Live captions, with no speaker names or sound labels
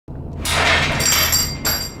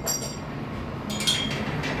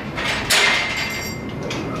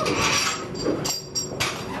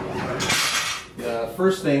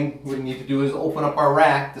first thing we need to do is open up our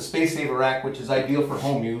rack, the Space Saver rack, which is ideal for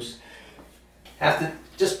home use. Have to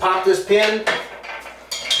just pop this pin,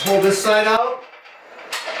 pull this side out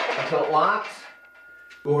until it locks.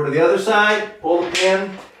 Go over to the other side, pull the pin,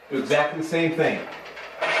 do exactly the same thing.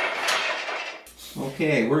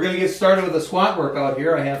 Okay, we're going to get started with a squat workout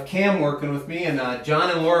here. I have Cam working with me, and John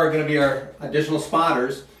and Laura are going to be our additional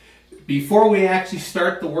spotters. Before we actually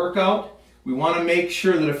start the workout, we want to make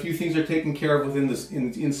sure that a few things are taken care of within this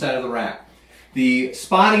inside of the rack. The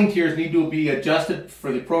spotting tiers need to be adjusted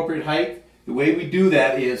for the appropriate height. The way we do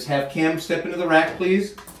that is have Cam step into the rack,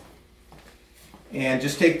 please, and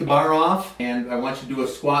just take the bar off. And I want you to do a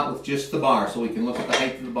squat with just the bar so we can look at the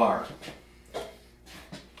height of the bar.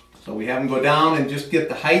 So we have him go down and just get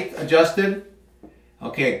the height adjusted.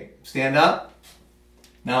 Okay, stand up.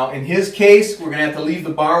 Now in his case, we're going to have to leave the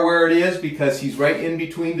bar where it is because he's right in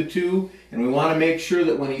between the two, and we want to make sure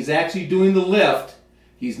that when he's actually doing the lift,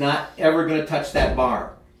 he's not ever going to touch that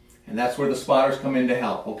bar. And that's where the spotters come in to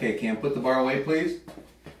help. Okay, Cam, put the bar away, please.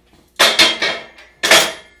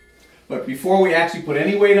 But before we actually put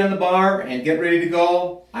any weight on the bar and get ready to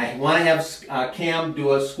go, I want to have Cam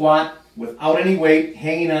do a squat without any weight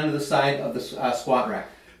hanging onto the side of the squat rack.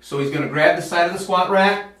 So he's going to grab the side of the squat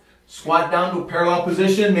rack, squat down to a parallel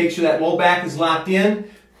position, make sure that low back is locked in,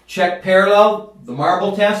 check parallel, the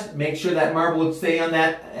marble test, make sure that marble would stay on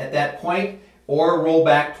that at that point or roll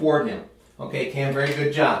back toward him. Okay, Cam, very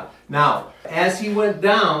good job. Now, as he went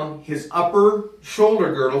down, his upper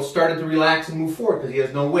shoulder girdle started to relax and move forward because he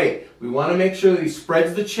has no weight. We want to make sure that he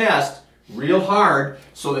spreads the chest real hard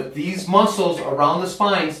so that these muscles around the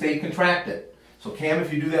spine stay contracted. So Cam,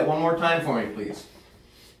 if you do that one more time for me, please.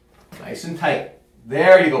 Nice and tight.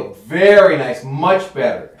 There you go. Very nice. Much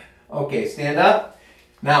better. Okay, stand up.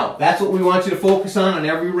 Now, that's what we want you to focus on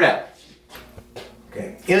every rep.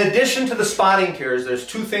 Okay. In addition to the spotting tiers, there's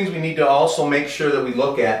two things we need to also make sure that we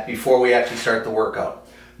look at before we actually start the workout.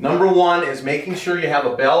 Number one is making sure you have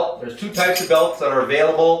a belt. There's two types of belts that are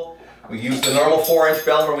available. We use the normal 4-inch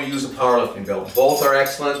belt or we use a powerlifting belt. Both are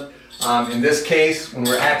excellent. In this case, when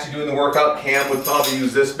we're actually doing the workout, Cam would probably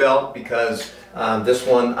use this belt because this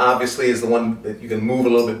one obviously is the one that you can move a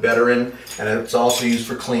little bit better in, and it's also used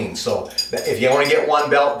for clean. So if you only get one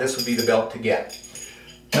belt, this would be the belt to get.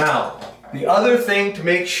 Now, the other thing to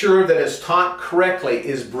make sure that it's taught correctly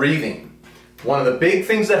is breathing. One of the big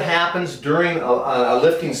things that happens during a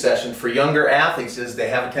lifting session for younger athletes is they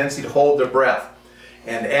have a tendency to hold their breath.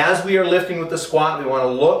 And as we are lifting with the squat, we want to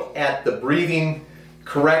look at the breathing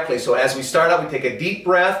correctly. So as we start out, we take a deep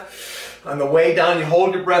breath. On the way down, you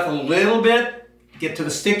hold your breath a little bit, get to the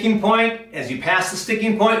sticking point. As you pass the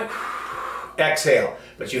sticking point, exhale.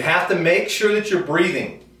 But you have to make sure that you're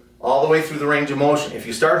breathing all the way through the range of motion. If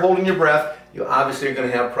you start holding your breath, you obviously are going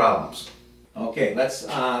to have problems. Okay, let's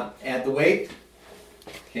add the weight.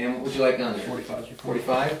 Cam, what would you like on there? 45.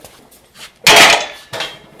 45.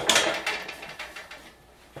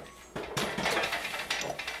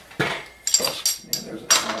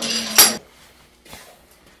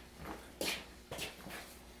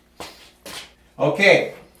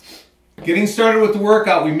 Okay, getting started with the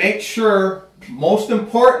workout, we make sure, most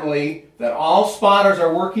importantly, that all spotters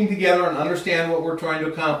are working together and understand what we're trying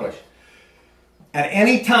to accomplish. At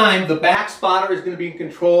any time, the back spotter is going to be in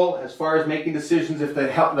control as far as making decisions if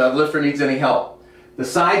the lifter needs any help. The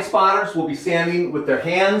side spotters will be standing with their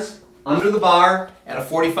hands under the bar at a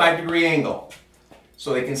 45-degree angle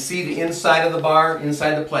so they can see the inside of the bar,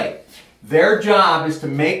 inside the plate. Their job is to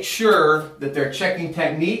make sure that they're checking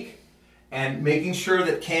technique and making sure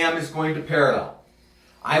that Cam is going to parallel.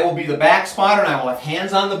 I will be the back spotter and I will have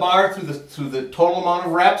hands on the bar through the total amount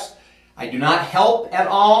of reps. I do not help at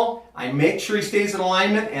all. I make sure he stays in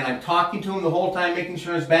alignment and I'm talking to him the whole time, making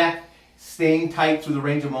sure his back staying tight through the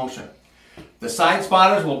range of motion. The side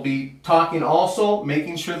spotters will be talking also,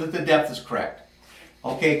 making sure that the depth is correct.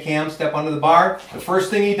 Okay, Cam, step under the bar. The first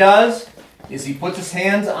thing he does is he puts his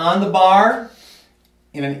hands on the bar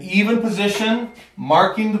in an even position,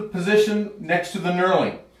 marking the position next to the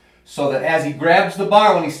knurling, so that as he grabs the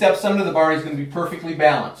bar, when he steps under the bar, he's going to be perfectly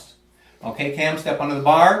balanced. Okay, Cam, step under the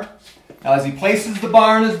bar. Now as he places the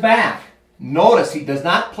bar on his back, notice he does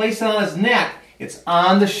not place it on his neck, it's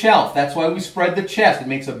on the shelf. That's why we spread the chest. It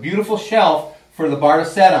makes a beautiful shelf for the bar to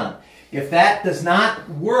set on. If that does not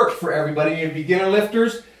work for everybody, you're beginner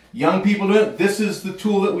lifters, young people do it, this is the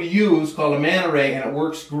tool that we use called a man array, and it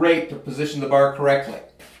works great to position the bar correctly.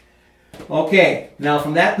 Okay, now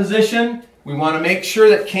from that position, we want to make sure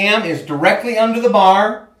that Cam is directly under the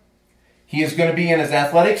bar. He is going to be in his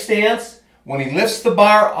athletic stance. When he lifts the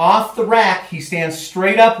bar off the rack, he stands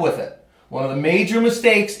straight up with it. One of the major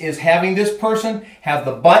mistakes is having this person have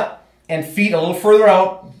the butt and feet a little further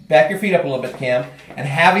out, back your feet up a little bit, Cam, and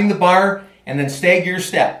having the bar and then stagger your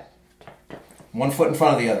step. One foot in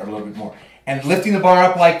front of the other, a little bit more. And lifting the bar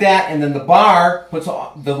up like that, and then the bar,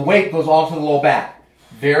 the weight goes all to the low back.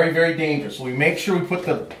 Very, very dangerous. So we make sure we put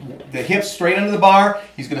the hips straight under the bar.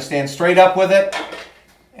 He's going to stand straight up with it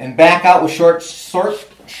and back out with short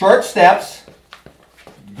steps.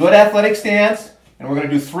 Good athletic stance. And we're going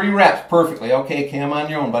to do 3 reps perfectly. Okay, Cam, on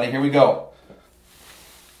your own, buddy. Here we go.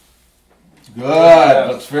 Good.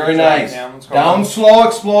 Looks very nice. Down slow,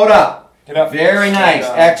 explode up. Get up. Very nice.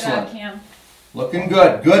 Excellent. Good job, Cam. Looking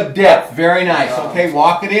good. Good depth. Very nice. Okay,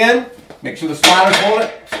 walk it in. Make sure the spotters hold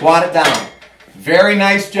it. Squat it down. Very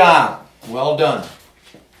nice job. Well done.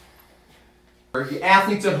 For the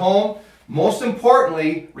athletes at home, most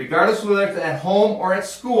importantly, regardless of whether it's at home or at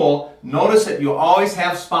school, notice that you always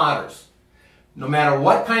have spotters. No matter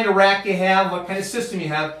what kind of rack you have, what kind of system you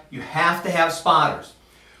have to have spotters.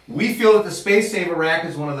 We feel that the Space Saver rack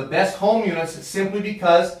is one of the best home units simply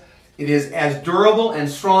because it is as durable and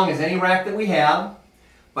strong as any rack that we have,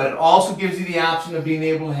 but it also gives you the option of being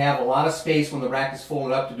able to have a lot of space when the rack is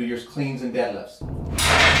folded up to do your cleans and deadlifts.